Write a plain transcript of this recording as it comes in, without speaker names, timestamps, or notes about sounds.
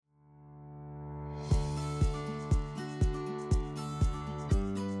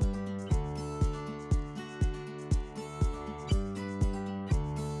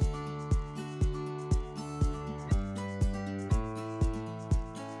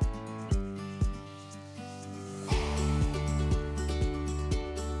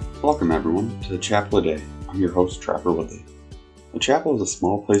Welcome everyone to the Chapel a Day. I'm your host, Trapper Woodley. The chapel is a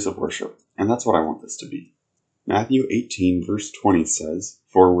small place of worship, and that's what I want this to be. Matthew 18 verse 20 says,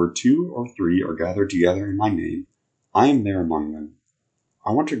 "For where 2 or 3 are gathered together in my name, I am there among them."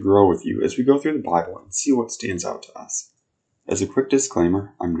 I want to grow with you as we go through the Bible and see what stands out to us. As a quick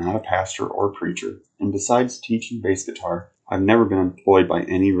disclaimer, I'm not a pastor or preacher, and besides teaching bass guitar, I've never been employed by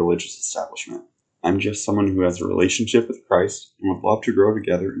any religious establishment. I'm just someone who has a relationship with Christ and would love to grow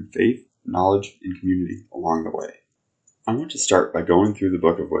together in faith, knowledge, and community along the way. I want to start by going through the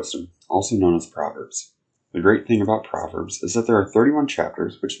Book of Wisdom, also known as Proverbs. The great thing about Proverbs is that there are 31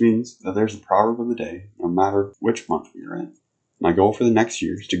 chapters, which means that there's a proverb of the day, no matter which month we are in. My goal for the next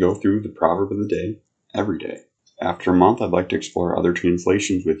year is to go through the proverb of the day every day. After a month, I'd like to explore other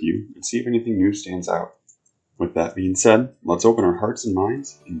translations with you and see if anything new stands out. With that being said, let's open our hearts and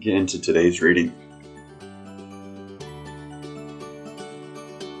minds and get into today's reading.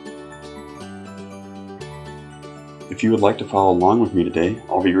 If you would like to follow along with me today,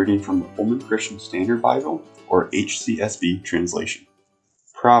 I'll be reading from the Pullman Christian Standard Bible or HCSB translation.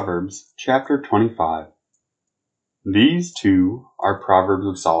 Proverbs chapter 25. These two are Proverbs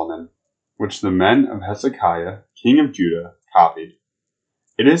of Solomon, which the men of Hezekiah, king of Judah, copied.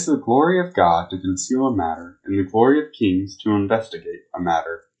 It is the glory of God to conceal a matter, and the glory of kings to investigate a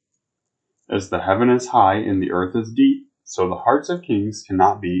matter. As the heaven is high and the earth is deep, so the hearts of kings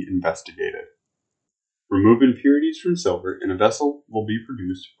cannot be investigated. Remove impurities from silver, and a vessel will be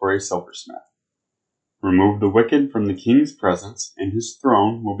produced for a silversmith. Remove the wicked from the king's presence, and his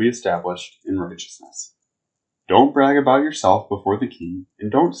throne will be established in righteousness. Don't brag about yourself before the king,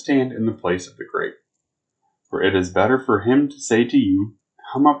 and don't stand in the place of the great. For it is better for him to say to you,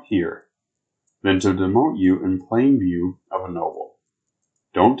 "Come up here," than to demote you in plain view of a noble.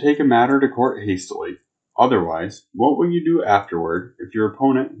 Don't take a matter to court hastily. Otherwise, what will you do afterward if your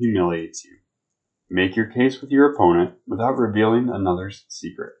opponent humiliates you? Make your case with your opponent without revealing another's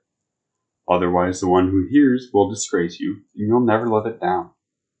secret. Otherwise, the one who hears will disgrace you, and you'll never live it down.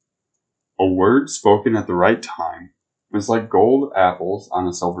 A word spoken at the right time is like gold apples on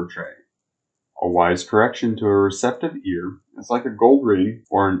a silver tray. A wise correction to a receptive ear is like a gold ring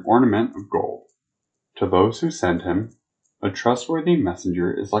or an ornament of gold. To those who send him, a trustworthy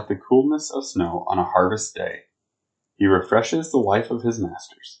messenger is like the coolness of snow on a harvest day. He refreshes the life of his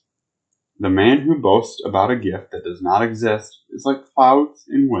masters. The man who boasts about a gift that does not exist is like clouds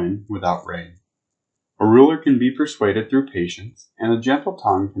and wind without rain. A ruler can be persuaded through patience, and a gentle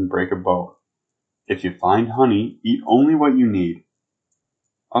tongue can break a bow. If you find honey, eat only what you need.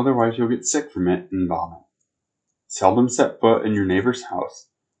 Otherwise you'll get sick from it and vomit. Seldom set foot in your neighbor's house.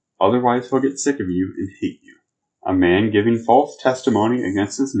 Otherwise he'll get sick of you and hate you. A man giving false testimony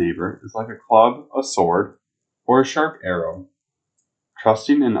against his neighbor is like a club, a sword, or a sharp arrow.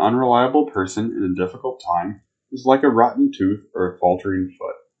 Trusting an unreliable person in a difficult time is like a rotten tooth or a faltering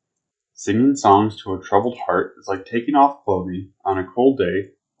foot. Singing songs to a troubled heart is like taking off clothing on a cold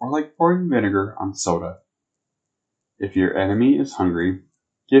day or like pouring vinegar on soda. If your enemy is hungry,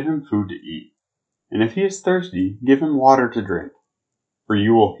 give him food to eat, and if he is thirsty, give him water to drink. For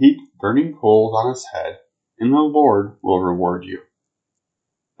you will heap burning coals on his head, and the Lord will reward you.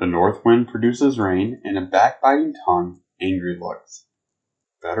 The north wind produces rain, and a backbiting tongue angry looks.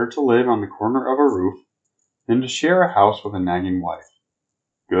 Better to live on the corner of a roof than to share a house with a nagging wife.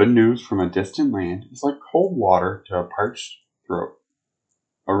 Good news from a distant land is like cold water to a parched throat.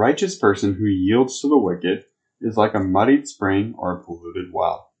 A righteous person who yields to the wicked is like a muddied spring or a polluted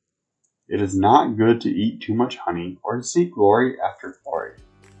well. It is not good to eat too much honey or to seek glory after glory.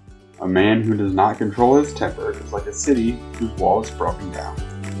 A man who does not control his temper is like a city whose wall is broken down.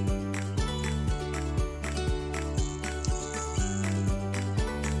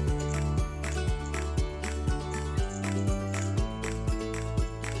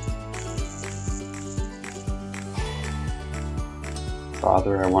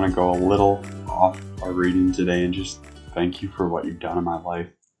 Father, I want to go a little off our reading today and just thank you for what you've done in my life.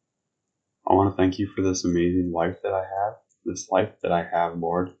 I want to thank you for this amazing life that I have,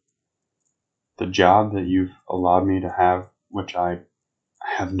 Lord. The job that you've allowed me to have, which I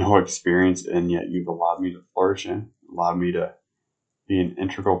have no experience in, yet you've allowed me to flourish in, allowed me to be an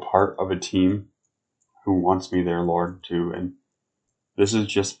integral part of a team who wants me there, Lord, too. And this is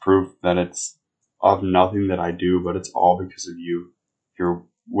just proof that it's of nothing that I do, but it's all because of you. Your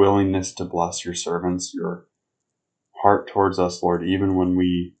willingness to bless your servants, your heart towards us, Lord, even when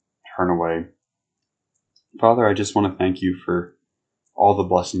we turn away. Father, I just want to thank you for all the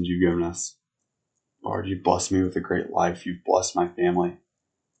blessings you've given us. Lord, you've blessed me with a great life. You've blessed my family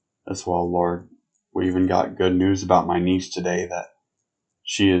as well, Lord. We even got good news about my niece today that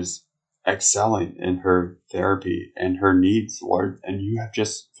She is excelling in her therapy and her needs, Lord, and you have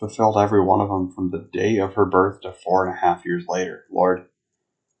just fulfilled every one of them from the day of her birth to 4.5 years later, Lord.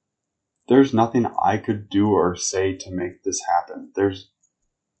 There's nothing I could do or say to make this happen. There's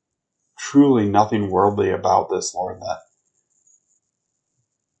truly nothing worldly about this, Lord, that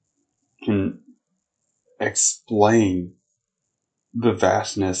can explain the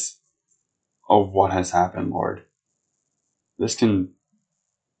vastness of what has happened, Lord. This can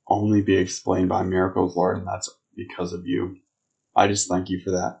only be explained by miracles, Lord, and that's because of you. I just thank you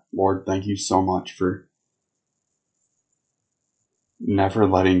for that. Lord, thank you so much for never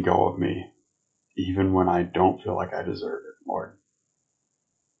letting go of me, even when I don't feel like I deserve it, Lord.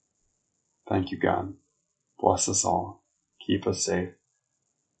 Thank you, God. Bless us all. Keep us safe.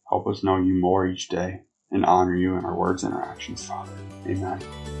 Help us know you more each day and honor you in our words and our actions, Father. Amen.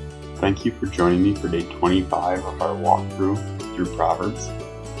 Thank you for joining me for day 25 of our walkthrough through Proverbs.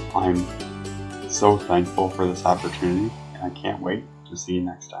 I'm so thankful for this opportunity, and I can't wait to see you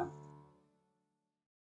next time.